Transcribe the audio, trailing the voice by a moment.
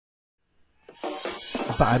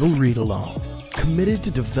Bible Read Along, committed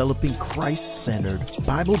to developing Christ-centered,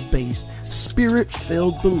 Bible-based,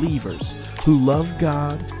 Spirit-filled believers who love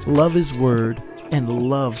God, love His Word, and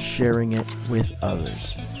love sharing it with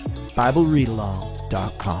others.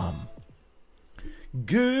 BibleReadAlong.com.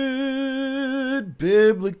 Good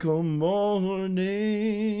biblical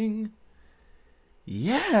morning.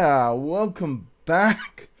 Yeah, welcome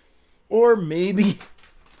back. Or maybe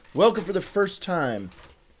welcome for the first time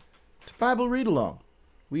to Bible Read Along.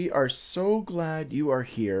 We are so glad you are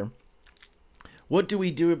here. What do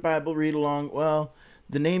we do at Bible Read Along? Well,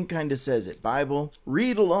 the name kind of says it. Bible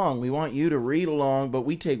Read Along. We want you to read along, but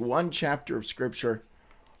we take one chapter of Scripture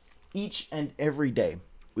each and every day.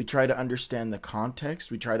 We try to understand the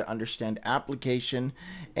context. We try to understand application.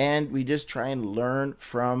 And we just try and learn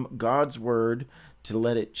from God's Word to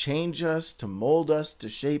let it change us, to mold us, to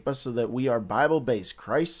shape us so that we are Bible-based,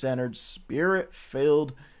 Christ-centered,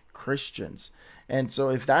 Spirit-filled Christians. And so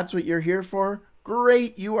if that's what you're here for,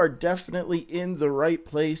 great. You are definitely in the right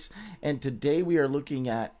place. And today we are looking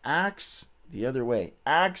at Acts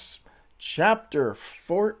chapter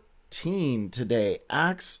 14 today.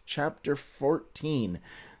 Acts chapter 14.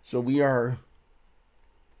 So we are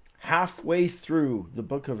halfway through the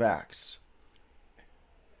book of Acts.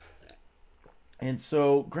 And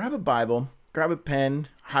so grab a Bible, grab a pen,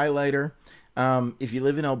 highlighter. If you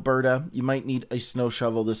live in Alberta, you might need a snow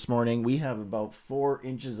shovel this morning. We have about 4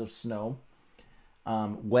 inches of snow,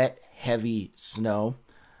 wet, heavy snow.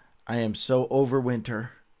 I am so over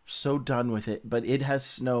winter, so done with it, but it has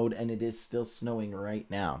snowed and it is still snowing right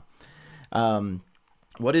now.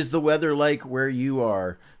 What is the weather like where you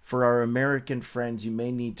are? For our American friends, you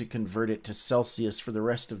may need to convert it to Celsius for the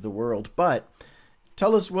rest of the world, but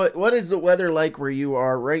tell us what is the weather like where you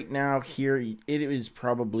are right now here. It is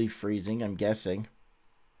probably freezing, I'm guessing.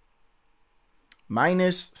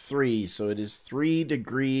 -3, so it is 3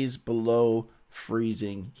 degrees below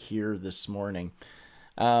freezing here this morning.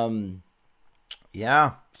 Yeah,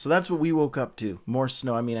 so that's what we woke up to. More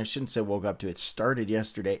snow. I mean, I shouldn't say woke up to. It started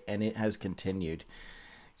yesterday and it has continued.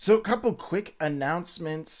 So a couple quick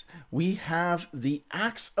announcements. We have the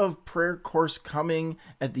Acts of Prayer course coming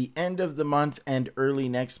at the end of the month and early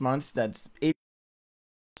next month. That's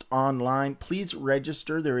online. Please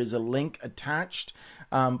register. There is a link attached.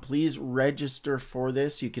 Please register for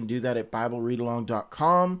this. You can do that at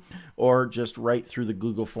BibleReadAlong.com or just right through the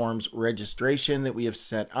Google Forms registration that we have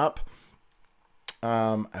set up.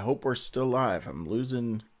 I hope we're still live. I'm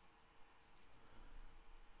losing...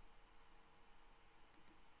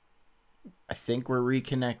 I think we're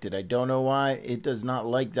reconnected. I don't know why it does not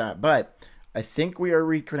like that, but I think we are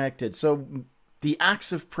reconnected. So the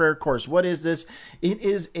Acts of Prayer course, what is this? It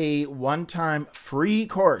is a one-time free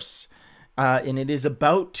course, and it is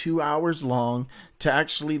about 2 hours long to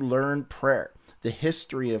actually learn prayer, the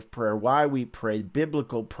history of prayer, why we pray,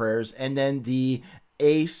 biblical prayers, and then the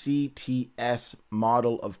ACTS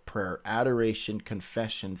model of prayer: adoration,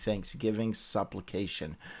 confession, thanksgiving,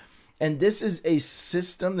 supplication. And this is a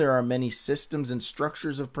system. There are many systems and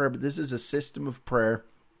structures of prayer, but this is a system of prayer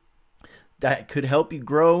that could help you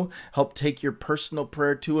grow, help take your personal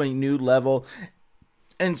prayer to a new level.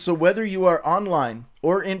 And so whether you are online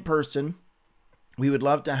or in person, we would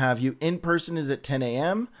love to have you. In person is at 10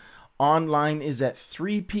 a.m. Online is at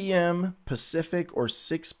 3 p.m. Pacific or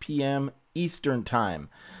 6 p.m. Eastern time.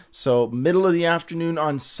 So middle of the afternoon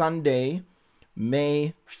on Sunday,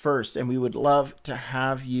 May 1st. And we would love to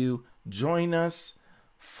have you join us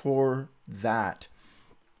for that.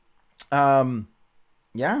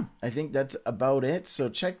 Yeah, I think that's about it. So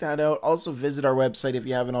check that out. Also visit our website if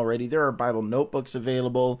you haven't already. There are Bible notebooks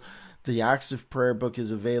available. The Acts of Prayer book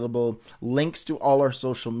is available. Links to all our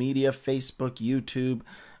social media: Facebook, YouTube,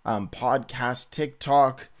 podcast,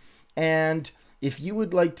 TikTok. And if you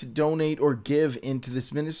would like to donate or give into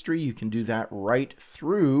this ministry, you can do that right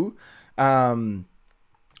through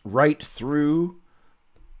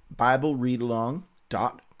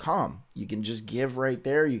BibleReadAlong.com. You can just give right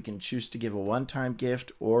there. You can choose to give a one-time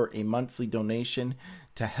gift or a monthly donation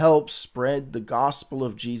to help spread the gospel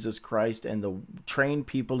of Jesus Christ and train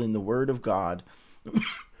people in the Word of God.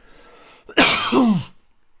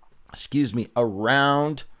 Excuse me,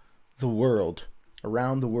 around the world.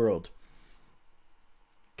 Around the world.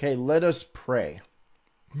 Okay, let us pray.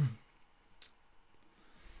 I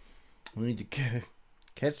need to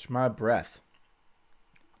catch my breath.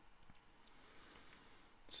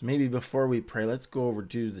 So maybe before we pray, let's go over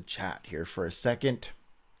to the chat here for a second.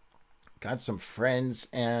 Got some friends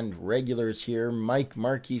and regulars here. Mike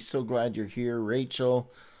Markey, so glad you're here. Rachel,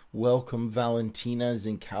 welcome. Valentina is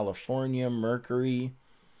in California. Mercury,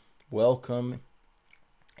 welcome.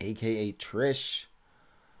 AKA Trish,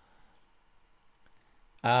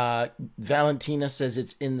 Valentina says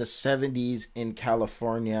it's in the 70s in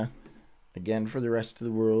California. Again, for the rest of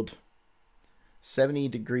the world, 70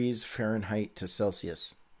 degrees Fahrenheit to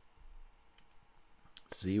Celsius.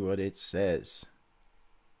 See what it says.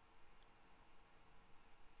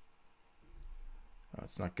 Oh,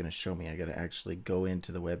 it's not going to show me. I got to actually go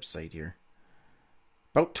into the website here.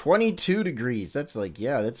 About 22 degrees. That's like,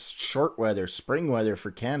 yeah, that's short weather, spring weather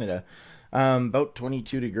for Canada. About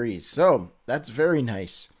 22 degrees. So that's very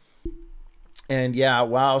nice. And yeah,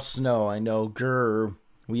 wow, snow. I know, grr.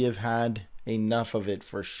 We have had enough of it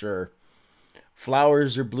for sure.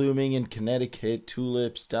 Flowers are blooming in Connecticut.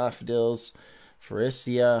 Tulips, daffodils,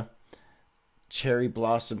 Forsythia, cherry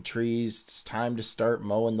blossom trees. It's time to start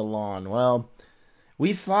mowing the lawn. Well,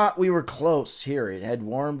 we thought we were close here. It had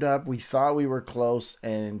warmed up. We thought we were close,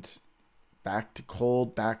 and back to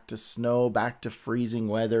cold, back to snow, back to freezing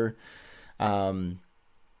weather.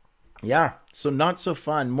 Yeah, so not so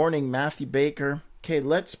fun. Morning, Matthew Baker. Okay,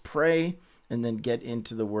 let's pray and then get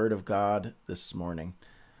into the Word of God this morning.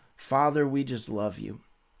 Father, we just love you.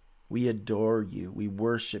 We adore you. We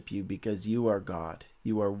worship you because you are God.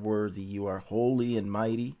 You are worthy. You are holy and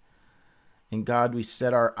mighty. And God, we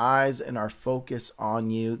set our eyes and our focus on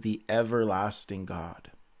you, the everlasting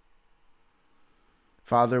God.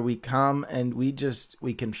 Father, we come and we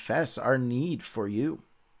confess our need for you.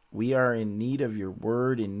 We are in need of your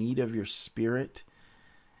word, in need of your spirit,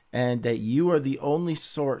 and that you are the only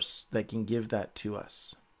source that can give that to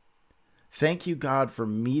us. Thank you, God, for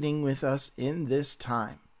meeting with us in this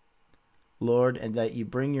time, Lord, and that you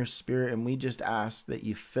bring your spirit, and we just ask that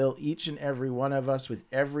you fill each and every one of us with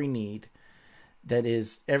every need that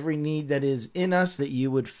is in us, that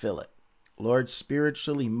you would fill it. Lord,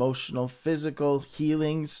 spiritual, emotional, physical,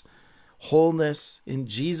 healings, wholeness, in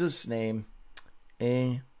Jesus' name,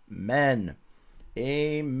 amen.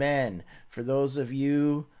 Amen. For those of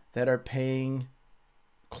you that are paying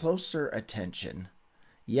closer attention,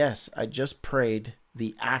 yes, I just prayed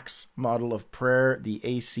the ACTS model of prayer, the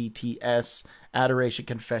ACTS, Adoration,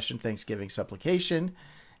 Confession, Thanksgiving, Supplication.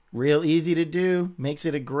 Real easy to do. Makes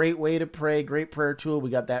it a great way to pray. Great prayer tool. We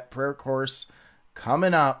got that prayer course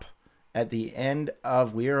coming up at the end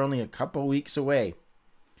of, we are only a couple weeks away.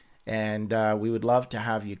 And we would love to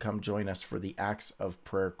have you come join us for the Acts of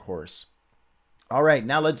Prayer course. All right,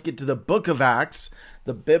 now let's get to the book of Acts,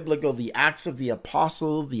 the biblical, the Acts of the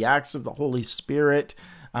Apostle, the Acts of the Holy Spirit,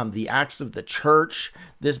 the Acts of the Church.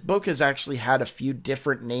 This book has actually had a few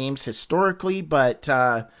different names historically, but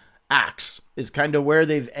Acts is kind of where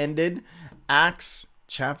they've ended. Acts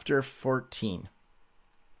chapter 14.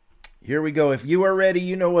 Here we go. If you are ready,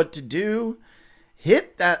 you know what to do.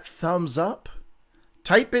 Hit that thumbs up.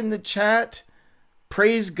 Type in the chat,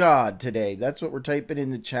 praise God today. That's what we're typing in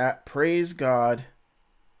the chat. Praise God.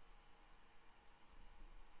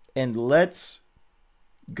 And let's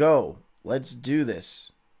go. Let's do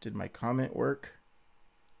this. Did my comment work?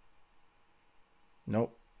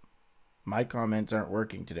 Nope. My comments aren't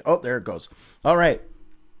working today. Oh, there it goes. All right.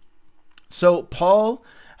 So Paul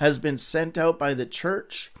has been sent out by the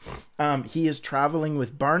church. He is traveling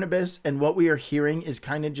with Barnabas, and what we are hearing is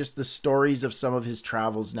kind of just the stories of some of his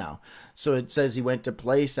travels now. So it says he went to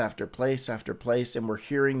place after place after place, and we're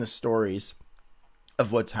hearing the stories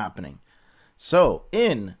of what's happening. So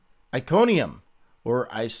in Iconium or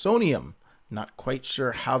Isonium, not quite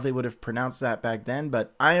sure how they would have pronounced that back then,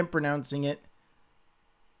 but I am pronouncing it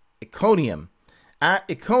Iconium. At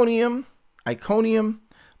Iconium,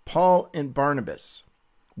 Paul and Barnabas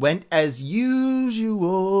went as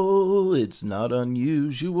usual. It's not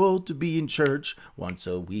unusual to be in church once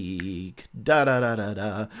a week. Da da da da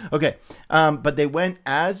da. Okay, but they went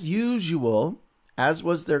as usual, as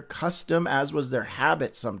was their custom, as was their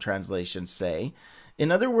habit, some translations say.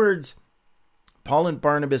 In other words, Paul and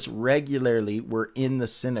Barnabas regularly were in the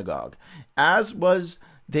synagogue.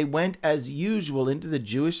 They went as usual into the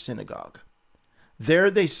Jewish synagogue. There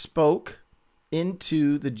they spoke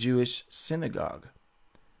into the Jewish synagogue.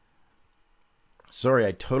 Sorry,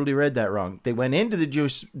 I totally read that wrong. They went into the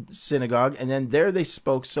Jewish synagogue, and then there they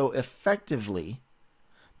spoke so effectively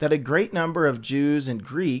that a great number of Jews and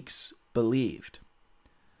Greeks believed.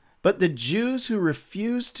 But the Jews who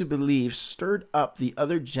refused to believe stirred up the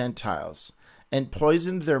other Gentiles and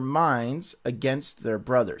poisoned their minds against their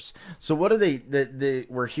brothers. So what are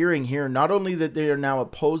we're hearing here? Not only that they are now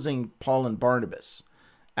opposing Paul and Barnabas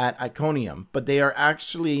at Iconium, but they are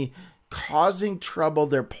actually causing trouble.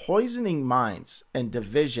 They're poisoning minds and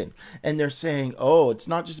division. And they're saying, oh, it's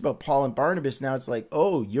not just about Paul and Barnabas. Now it's like,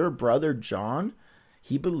 oh, your brother John,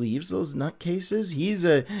 he believes those nutcases.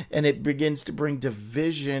 And it begins to bring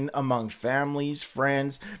division among families,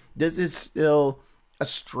 friends. This is still a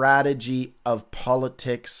strategy of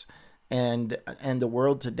politics and the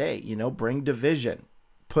world today. You know, bring division,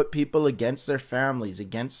 put people against their families,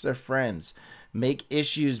 against their friends, make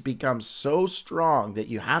issues become so strong that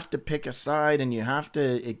you have to pick a side, and you have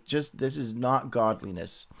to, this is not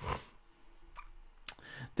godliness.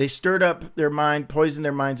 They stirred up their mind, poisoned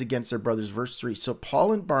their minds against their brothers. Verse 3. So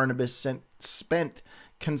Paul and Barnabas spent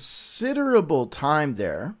considerable time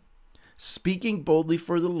there, speaking boldly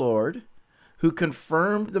for the Lord, who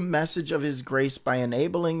confirmed the message of his grace by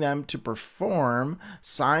enabling them to perform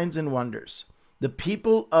signs and wonders. The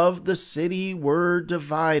people of the city were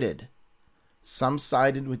divided. Some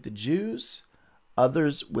sided with the Jews,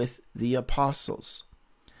 others with the apostles.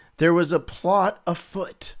 There was a plot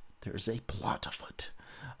afoot. There's a plot afoot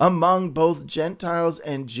among both Gentiles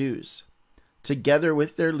and Jews, together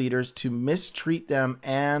with their leaders, to mistreat them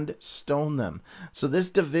and stone them. So this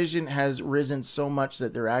division has risen so much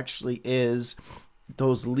that there actually is,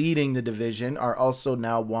 those leading the division are also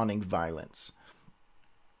now wanting violence.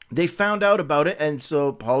 They found out about it, and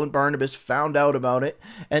so Paul and Barnabas found out about it,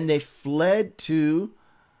 and they fled to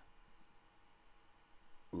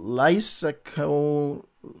I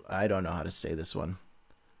don't know how to say this one.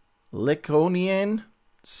 Lycaonian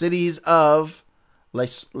cities of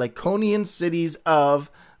Lystra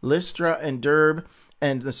and Derbe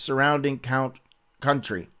and the surrounding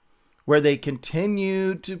country, where they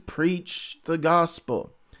continued to preach the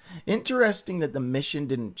gospel. Interesting that the mission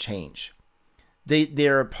didn't change.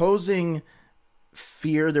 They're opposing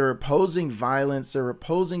fear, they're opposing violence, they're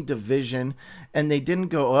opposing division, and they didn't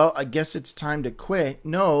go, well, I guess it's time to quit.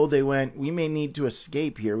 No, they went, we may need to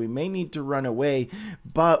escape here, we may need to run away,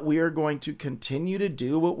 but we are going to continue to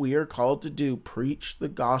do what we are called to do, preach the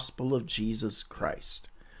gospel of Jesus Christ.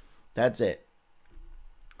 That's it.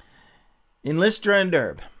 In Lystra and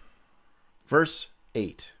Derbe, verse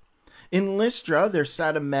 8. In Lystra there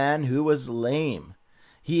sat a man who was lame.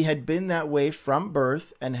 He had been that way from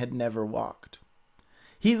birth and had never walked.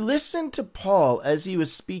 He listened to Paul as he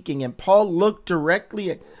was speaking, and Paul looked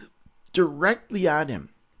directly at him,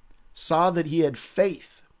 saw that he had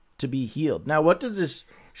faith to be healed. Now, what does this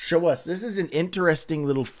show us? This is an interesting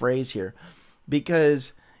little phrase here,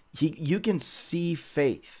 because you can see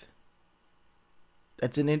faith.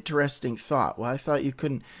 That's an interesting thought. Well, I thought you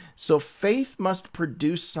couldn't. So faith must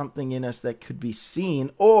produce something in us that could be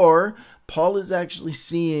seen, or Paul is actually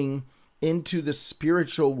seeing into the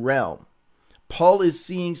spiritual realm. Paul is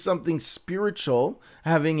seeing something spiritual,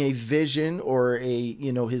 having a vision, or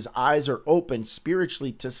his eyes are open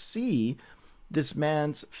spiritually to see this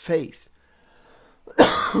man's faith.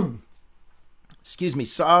 Excuse me,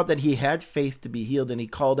 saw that he had faith to be healed, and he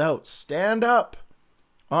called out, "Stand up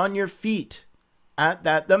on your feet." At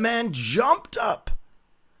that, the man jumped up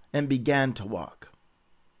and began to walk.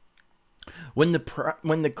 When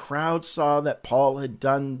the crowd saw that Paul had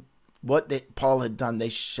done Paul had done, they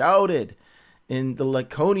shouted in the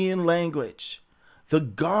Lycaonian language, "The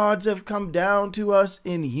gods have come down to us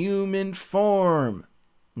in human form."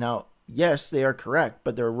 Now, yes, they are correct,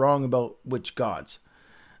 but they're wrong about which gods.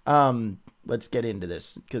 Let's get into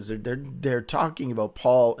this, because they're talking about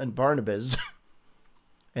Paul and Barnabas.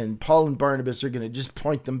 And Paul and Barnabas are going to just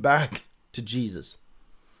point them back to Jesus.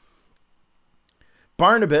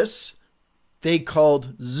 Barnabas, they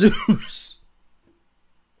called Zeus.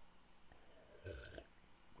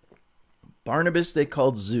 Barnabas, they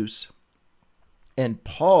called Zeus. And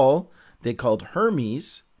Paul, they called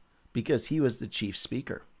Hermes, because he was the chief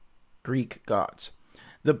speaker. Greek gods.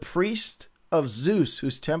 The priest of Zeus,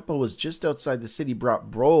 whose temple was just outside the city, brought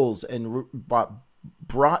bulls and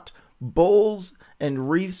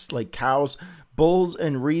wreaths like cows, bulls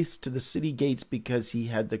and wreaths to the city gates, because he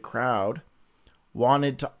had the crowd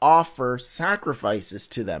wanted to offer sacrifices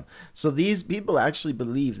to them. So these people actually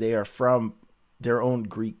believe they are from their own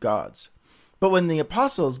Greek gods. But when the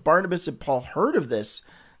apostles, Barnabas and Paul, heard of this,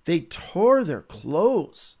 they tore their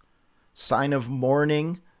clothes. Sign of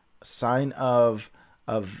mourning, sign of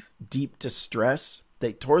deep distress.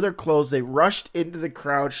 They tore their clothes. They rushed into the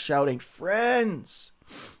crowd shouting, "Friends,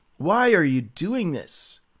 why are you doing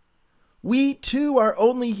this? We too are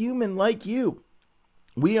only human like you.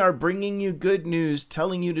 We are bringing you good news,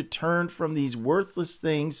 telling you to turn from these worthless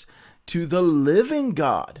things to the living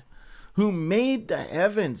God, who made the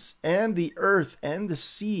heavens and the earth and the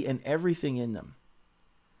sea and everything in them.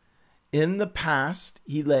 In the past,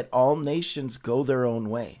 he let all nations go their own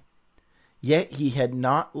way. Yet he had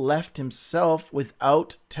not left himself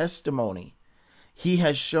without testimony. He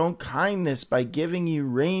has shown kindness by giving you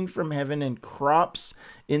rain from heaven and crops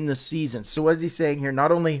in the season." So what is he saying here?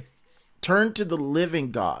 Not only turn to the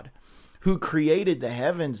living God, who created the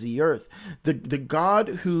heavens, the earth, the God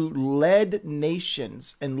who led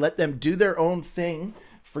nations and let them do their own thing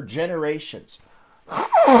for generations.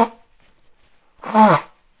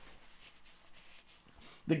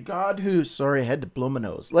 The God who, sorry, I had to blow my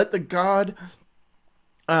nose. Let the God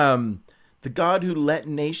who let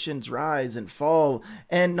nations rise and fall.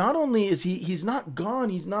 And not only is he's not gone,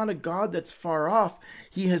 he's not a God that's far off.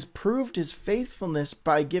 He has proved his faithfulness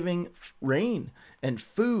by giving rain and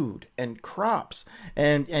food and crops.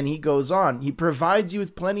 And he goes on. He provides you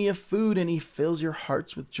with plenty of food and he fills your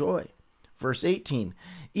hearts with joy. Verse 18,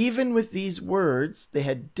 even with these words, they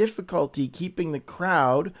had difficulty keeping the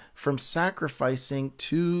crowd from sacrificing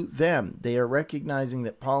to them. They are recognizing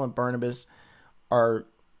that Paul and Barnabas are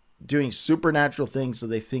doing supernatural things, so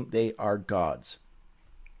they think they are gods.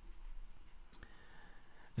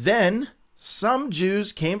 Then some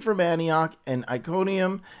Jews came from Antioch and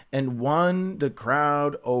Iconium and won the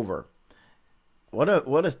crowd over. What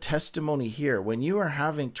a testimony here. When you are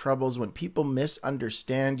having troubles, when people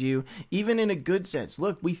misunderstand you, even in a good sense,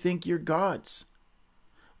 look, we think you're gods.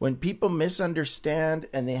 When people misunderstand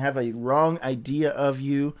and they have a wrong idea of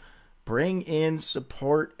you, bring in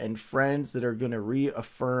support and friends that are going to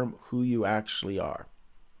reaffirm who you actually are.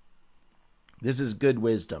 This is good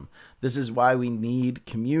wisdom. This is why we need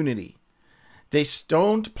community. They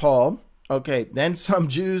stoned Paul. Okay, then some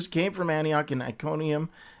Jews came from Antioch and Iconium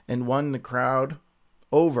and won the crowd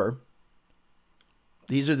over.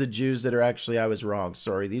 These are the Jews that are actually, I was wrong,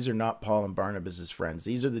 sorry. These are not Paul and Barnabas' friends.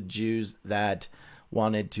 These are the Jews that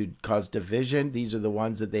wanted to cause division. These are the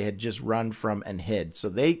ones that they had just run from and hid. So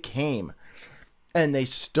they came and they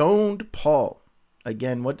stoned Paul.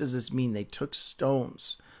 Again, what does this mean? They took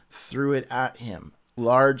stones, threw it at him,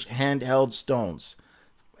 large handheld stones,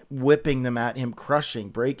 whipping them at him, crushing,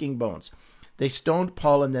 breaking bones. They stoned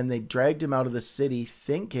Paul and then they dragged him out of the city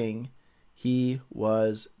thinking he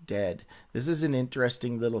was dead. This is an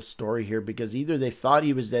interesting little story here because either they thought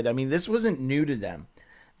he was dead. I mean, this wasn't new to them.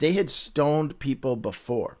 They had stoned people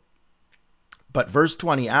before. But verse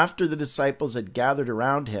 20, after the disciples had gathered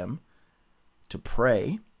around him to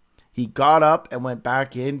pray, he got up and went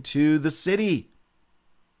back into the city.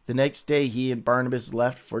 The next day, he and Barnabas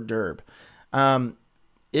left for Derbe.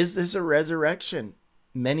 Is this a resurrection?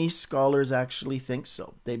 Many scholars actually think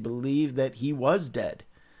so. They believe that he was dead.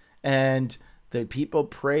 And the people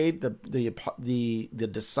prayed, the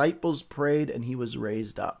disciples prayed, and he was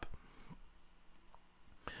raised up.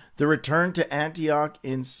 The return to Antioch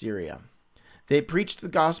in Syria. They preached the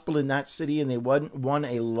gospel in that city, and they won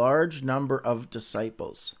a large number of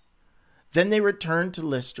disciples. Then they returned to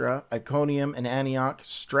Lystra, Iconium, and Antioch,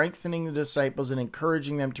 strengthening the disciples and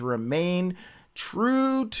encouraging them to remain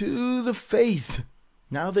true to the faith.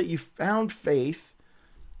 Now that you've found faith,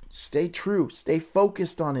 stay true, stay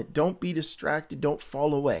focused on it. Don't be distracted. Don't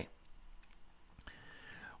fall away.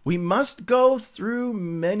 We must go through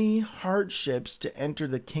many hardships to enter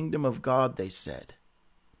the kingdom of God, they said.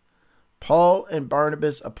 Paul and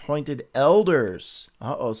Barnabas appointed elders.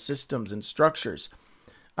 Systems and structures.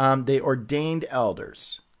 They ordained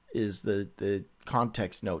elders is the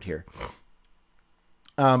context note here.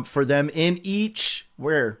 For them in each,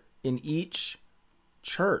 where? In each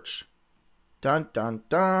church. Dun, dun,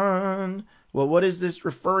 dun. Well, what is this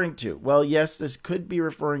referring to? Well, yes, this could be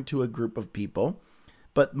referring to a group of people,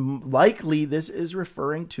 but likely this is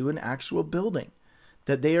referring to an actual building,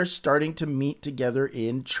 that they are starting to meet together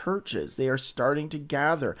in churches. They are starting to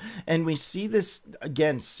gather. And we see this,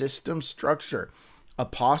 again, system structure.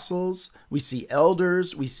 Apostles, we see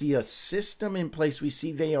elders, we see a system in place. We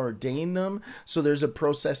see they ordain them. So there's a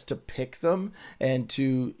process to pick them and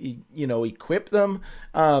to, equip them.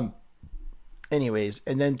 Anyways,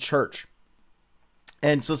 and then church.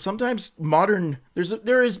 And so sometimes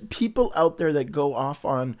there is people out there that go off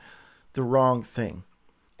on the wrong thing.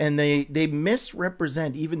 And they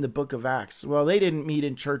misrepresent even the book of Acts. Well, they didn't meet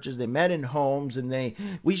in churches. They met in homes, and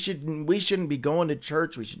we shouldn't be going to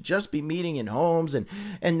church. We should just be meeting in homes. And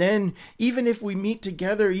then even if we meet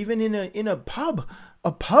together, even in a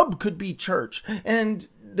pub could be church, and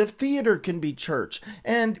the theater can be church,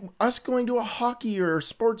 and us going to a hockey or a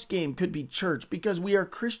sports game could be church because we are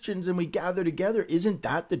Christians and we gather together. Isn't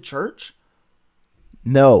that the church?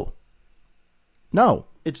 No,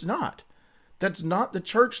 it's not. That's not the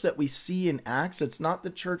church that we see in Acts. It's not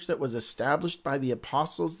the church that was established by the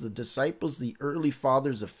apostles, the disciples, the early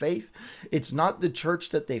fathers of faith. It's not the church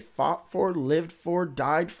that they fought for, lived for,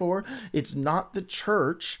 died for. It's not the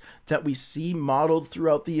church that we see modeled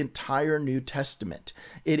throughout the entire New Testament.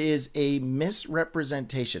 It is a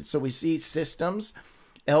misrepresentation. So we see systems,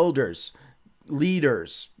 elders,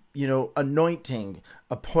 leaders, anointing,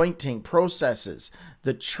 appointing processes.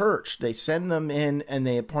 The church, they send them in and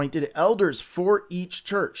they appointed elders for each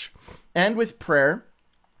church. And with prayer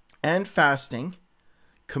and fasting,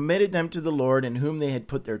 committed them to the Lord in whom they had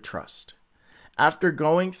put their trust. After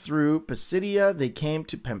going through Pisidia, they came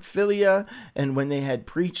to Pamphylia, and when they had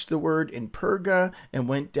preached the word in Perga, and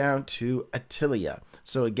went down to Attalia.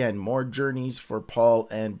 So again, more journeys for Paul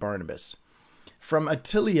and Barnabas. From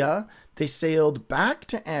Attalia, they sailed back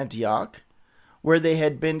to Antioch, where they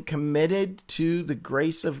had been committed to the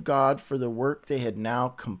grace of God for the work they had now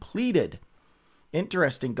completed.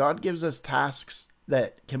 Interesting. God gives us tasks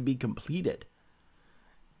that can be completed.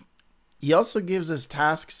 He also gives us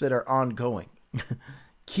tasks that are ongoing.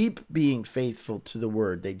 Keep being faithful to the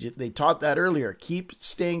word. They taught that earlier. Keep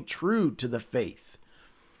staying true to the faith.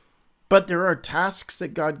 But there are tasks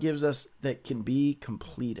that God gives us that can be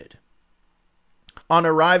completed. On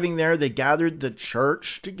arriving there, they gathered the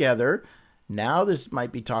church together. Now this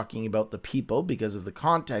might be talking about the people because of the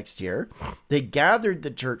context here. They gathered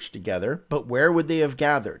the church together, but where would they have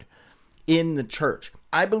gathered? In the church.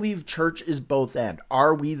 I believe church is both and.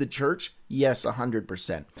 Are we the church? Yes,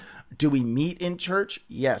 100%. Do we meet in church?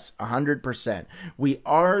 Yes, 100%. We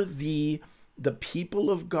are the people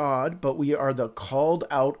of God, but we are the called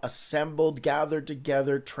out, assembled, gathered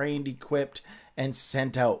together, trained, equipped, and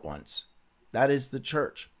sent out ones. That is the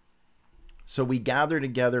church. So we gather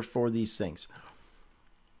together for these things.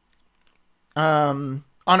 On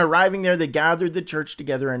arriving there, they gathered the church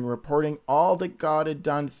together and reporting all that God had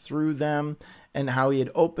done through them and how he had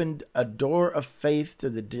opened a door of faith to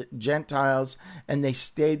the Gentiles, and they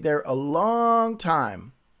stayed there a long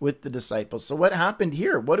time with the disciples. So what happened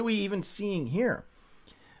here? What are we even seeing here?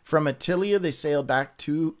 From Attalia, they sailed back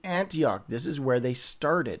to Antioch. This is where they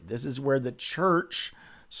started. This is where the church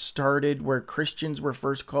started, where Christians were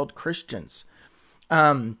first called Christians.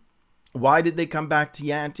 Why did they come back to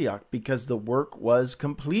Antioch? Because the work was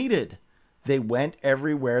completed. They went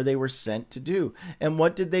everywhere they were sent to do. And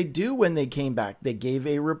what did they do when they came back? They gave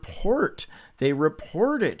a report. They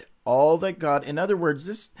reported all that God, in other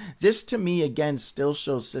words, this to me, again, still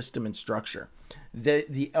shows system and structure.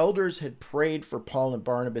 The elders had prayed for Paul and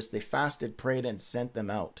Barnabas. They fasted, prayed, and sent them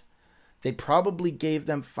out. They probably gave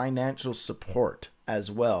them financial support as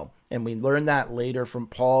well. And we learned that later from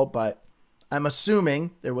Paul, but I'm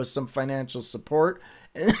assuming there was some financial support.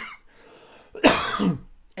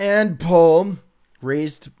 And Paul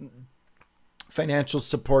raised financial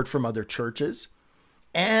support from other churches.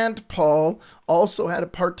 And Paul also had a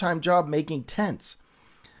part-time job making tents.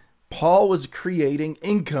 Paul was creating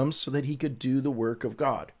income so that he could do the work of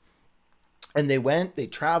God. And they went, they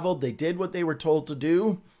traveled, they did what they were told to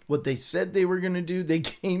do, what they said they were going to do. They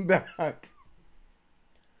came back.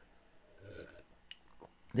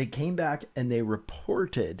 They came back and they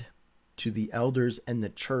reported to the elders and the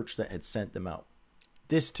church that had sent them out.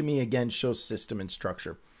 This, to me, again, shows system and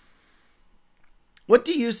structure. What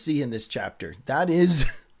do you see in this chapter? That is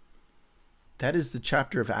the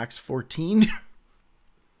chapter of Acts 14.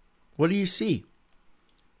 What do you see?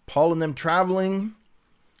 Paul and them traveling,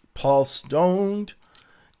 Paul stoned,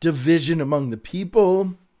 division among the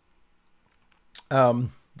people.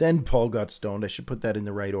 Then Paul got stoned. I should put that in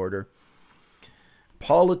the right order.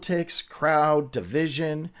 Politics, crowd,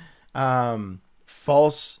 division,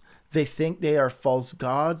 false. They think they are false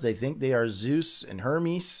gods. They think they are Zeus and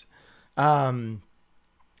Hermes.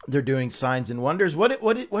 They're doing signs and wonders.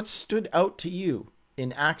 What stood out to you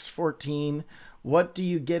in Acts 14? What do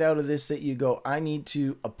you get out of this that you go, I need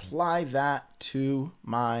to apply that to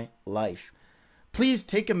my life? Please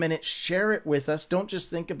take a minute, share it with us. Don't just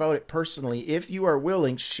think about it personally. If you are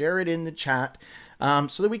willing, share it in the chat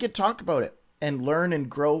so that we could talk about it and learn and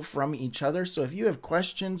grow from each other. So if you have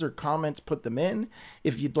questions or comments, put them in.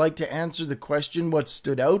 If you'd like to answer the question, what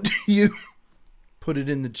stood out to you, put it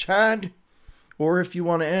in the chat. Or if you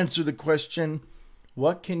want to answer the question,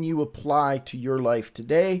 what can you apply to your life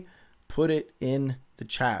today, put it in the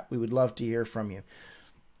chat. We would love to hear from you.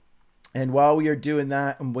 And while we are doing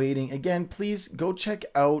that and waiting, again, please go check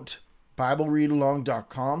out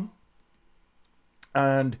BibleReadAlong.com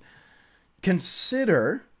and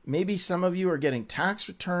consider, maybe some of you are getting tax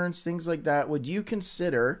returns, things like that. Would you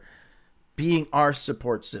consider being our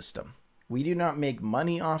support system? We do not make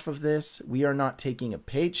money off of this. We are not taking a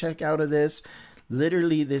paycheck out of this.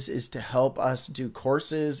 Literally, this is to help us do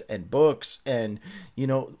courses and books. And, you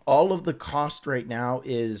know, all of the cost right now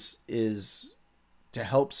is to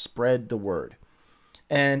help spread the word.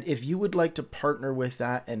 And if you would like to partner with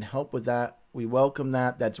that and help with that, we welcome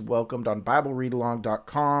that. That's welcomed on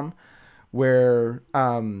BibleReadAlong.com, where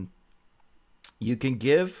You can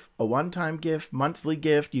give a one-time gift, monthly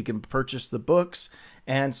gift. You can purchase the books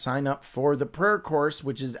and sign up for the prayer course,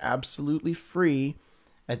 which is absolutely free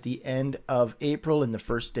at the end of April and the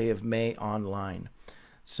first day of May online.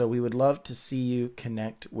 So we would love to see you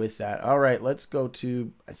connect with that. All right, let's go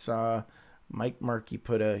to, I saw Mike Markey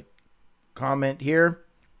put a comment here.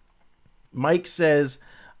 Mike says,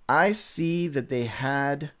 I see that they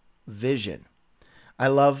had vision. I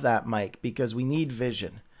love that, Mike, because we need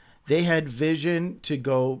vision. They had vision to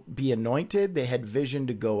go be anointed. They had vision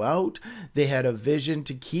to go out. They had a vision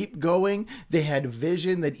to keep going. They had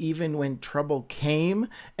vision that even when trouble came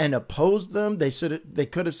and opposed them, they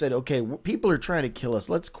could have said, okay, people are trying to kill us.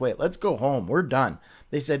 Let's quit. Let's go home. We're done.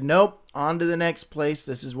 They said, nope, on to the next place.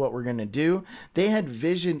 This is what we're going to do. They had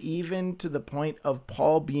vision even to the point of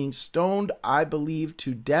Paul being stoned, I believe,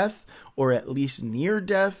 to death, or at least near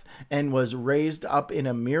death, and was raised up in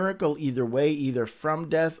a miracle either way, either from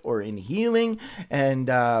death or in healing, and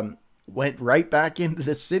went right back into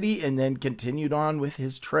the city and then continued on with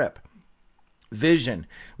his trip. Vision.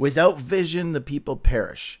 Without vision, the people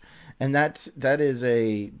perish. And that is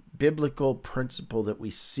a biblical principle that we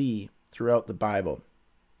see throughout the Bible.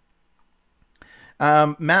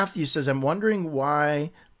 Matthew says, I'm wondering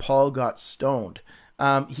why Paul got stoned.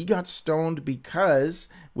 He got stoned because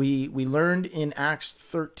we learned in Acts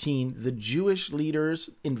 13, the Jewish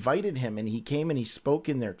leaders invited him and he came and he spoke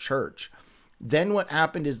in their church. Then what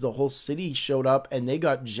happened is the whole city showed up and they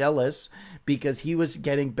got jealous because he was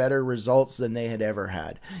getting better results than they had ever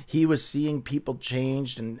had. He was seeing people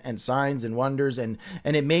changed and signs and wonders, and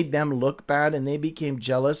it made them look bad, and they became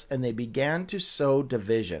jealous and they began to sow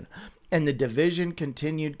division. And the division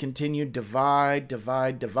continued, divide,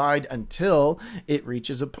 until it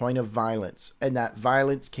reaches a point of violence. And that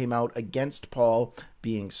violence came out against Paul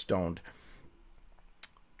being stoned.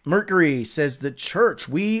 Mercury says, the church,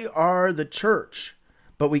 we are the church,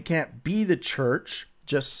 but we can't be the church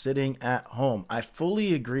just sitting at home. I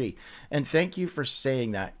fully agree. And thank you for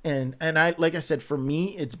saying that. And I, like I said, for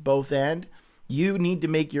me, it's both and. You need to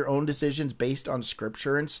make your own decisions based on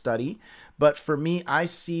scripture and study. But for me, I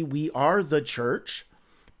see we are the church,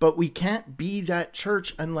 but we can't be that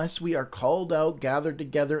church unless we are called out, gathered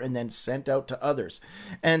together, and then sent out to others.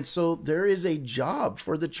 And so there is a job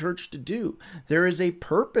for the church to do. There is a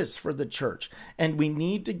purpose for the church, and we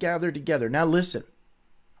need to gather together. Now listen,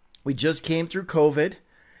 we just came through COVID,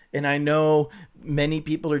 and I know many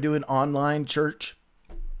people are doing online church.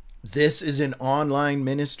 This is an online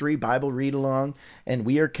ministry, Bible read along, and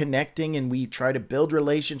we are connecting and we try to build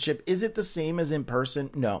relationship. Is it the same as in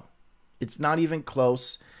person? No, it's not even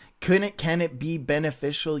close. Can it be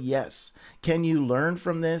beneficial? Yes. Can you learn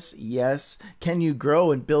from this? Yes. Can you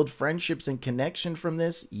grow and build friendships and connection from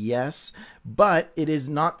this? Yes. But it is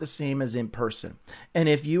not the same as in person. And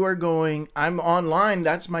if you are going, I'm online,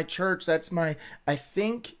 that's my church, I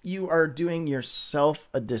think you are doing yourself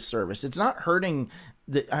a disservice. It's not hurting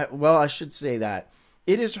I should say that.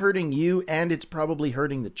 It is hurting you, and it's probably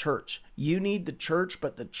hurting the church. You need the church,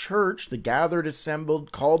 but the church, the gathered,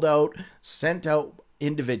 assembled, called out, sent out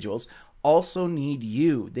individuals also need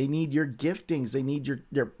you. They need your giftings. They need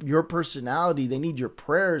your personality. They need your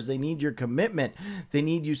prayers. They need your commitment. They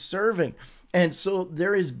need you serving. And so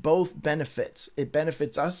there is both benefits. It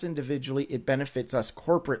benefits us individually. It benefits us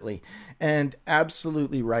corporately. And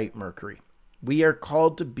absolutely right, Mercury. We are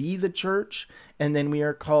called to be the church, and then we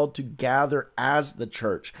are called to gather as the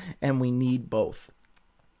church, and we need both.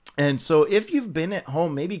 And so if you've been at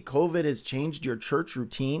home, maybe COVID has changed your church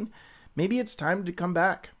routine, maybe it's time to come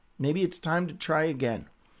back. Maybe it's time to try again.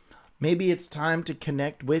 Maybe it's time to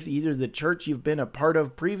connect with either the church you've been a part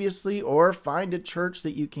of previously or find a church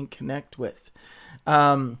that you can connect with.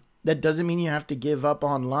 That doesn't mean you have to give up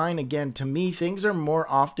online. Again, to me, things are more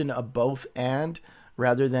often a both and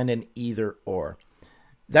rather than an either or.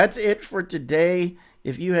 That's it for today.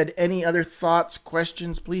 If you had any other thoughts,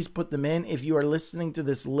 questions, please put them in. If you are listening to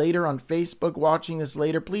this later on Facebook, watching this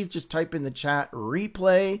later, please just type in the chat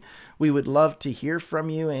replay. We would love to hear from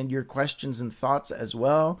you and your questions and thoughts as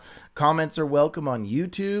well. Comments are welcome on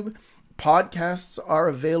YouTube. Podcasts are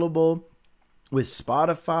available with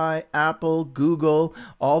Spotify, Apple, Google,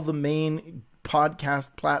 all the main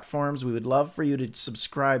podcast platforms. We would love for you to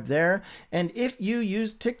subscribe there. And if you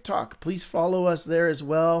use TikTok, please follow us there as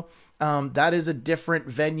well. That is a different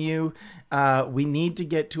venue. We need to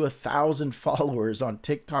get to 1,000 followers on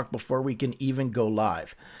TikTok before we can even go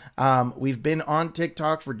live. We've been on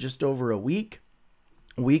TikTok for just over a week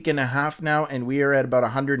and a half now, and we are at about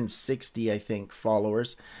 160, I think,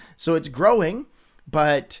 followers. So it's growing,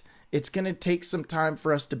 but it's going to take some time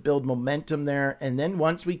for us to build momentum there. And then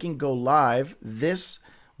once we can go live, this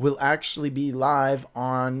will actually be live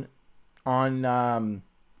on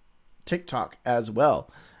TikTok as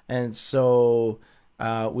well. And so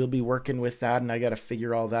we'll be working with that, and I got to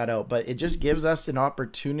figure all that out. But it just gives us an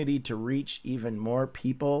opportunity to reach even more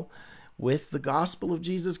people with the gospel of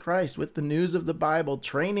Jesus Christ, with the news of the Bible,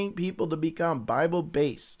 training people to become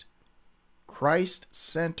Bible-based,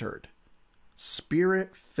 Christ-centered,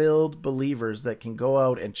 Spirit-filled believers that can go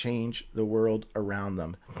out and change the world around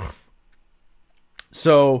them.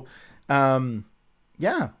 So,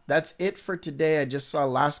 yeah, that's it for today. I just saw a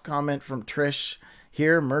last comment from Trish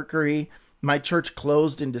here, Mercury. My church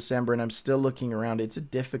closed in December, and I'm still looking around. It's a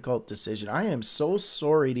difficult decision. I am so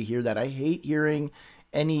sorry to hear that. I hate hearing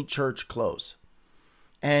any church close.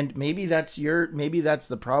 And maybe that's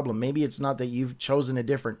the problem. Maybe it's not that you've chosen a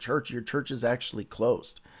different church. Your church is actually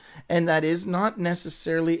closed. And that is not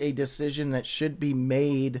necessarily a decision that should be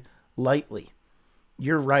made lightly.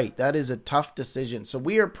 You're right. That is a tough decision. So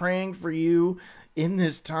we are praying for you in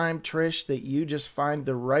this time, Trish, that you just find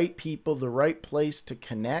the right people, the right place to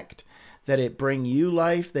connect, that it bring you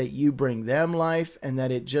life, that you bring them life, and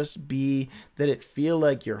that it just be, that it feel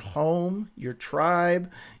like your home, your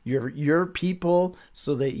tribe, your people,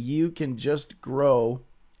 so that you can just grow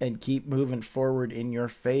and keep moving forward in your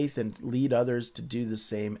faith and lead others to do the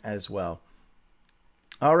same as well.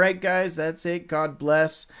 All right, guys, that's it. God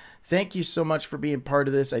bless. Thank you so much for being part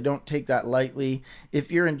of this. I don't take that lightly.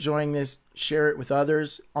 If you're enjoying this, share it with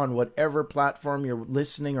others on whatever platform you're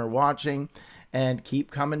listening or watching, and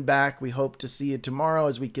keep coming back. We hope to see you tomorrow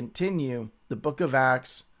as we continue the book of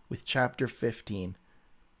Acts with chapter 15.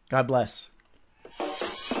 God bless.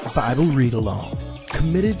 Bible Read Along,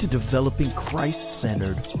 committed to developing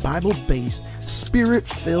Christ-centered, Bible-based,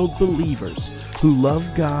 Spirit-filled believers who love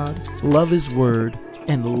God, love His Word,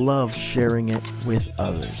 and love sharing it with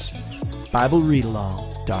others.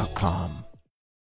 BibleReadAlong.com